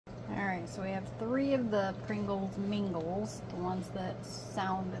Okay, so we have 3 of the Pringles Mingles, the ones that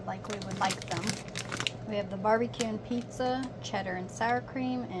sounded like we would like them. We have the barbecue and pizza, cheddar and sour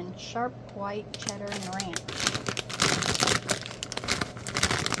cream, and sharp white cheddar and ranch.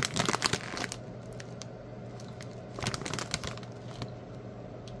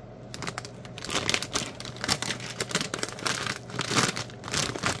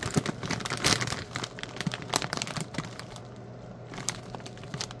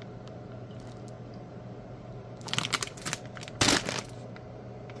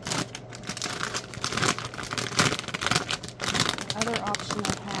 Other option I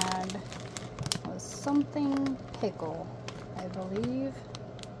had was something pickle, I believe,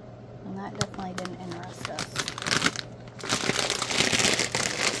 and that definitely didn't interest us.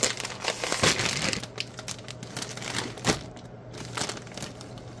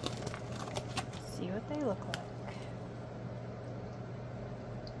 Let's see what they look like.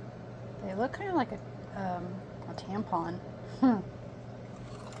 They look kind of like a tampon.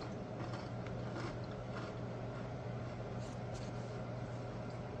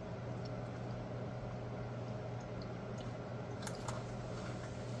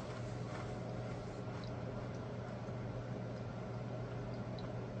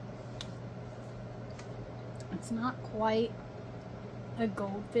 It's not quite a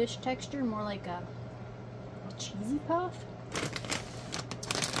goldfish texture, more like a cheesy puff.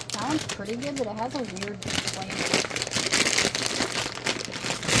 That one's pretty good, but it has a weird flavor.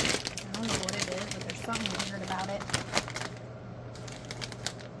 I don't know what it is, but there's something weird about it.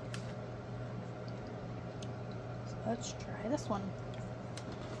 So let's try this one.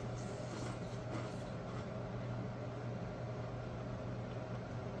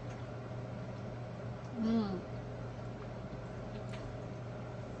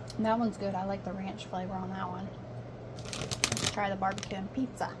 That one's good. I like the ranch flavor on that one. Let's try the barbecue and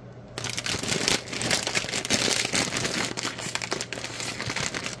pizza.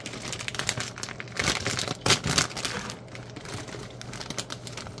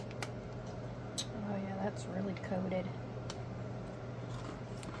 Oh yeah, that's really coated.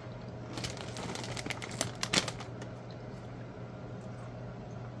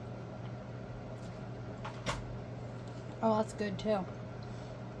 Oh, that's good too.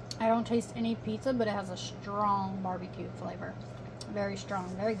 I don't taste any pizza, but it has a strong barbecue flavor. Very strong,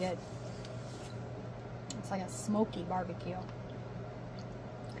 very good. It's like a smoky barbecue.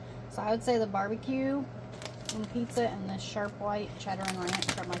 So I would say the barbecue and pizza and the sharp white cheddar and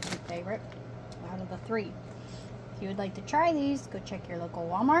ranch are my 2 favorite out of the 3. If you would like to try these, go check your local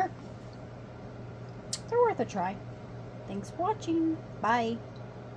Walmart. They're worth a try. Thanks for watching. Bye.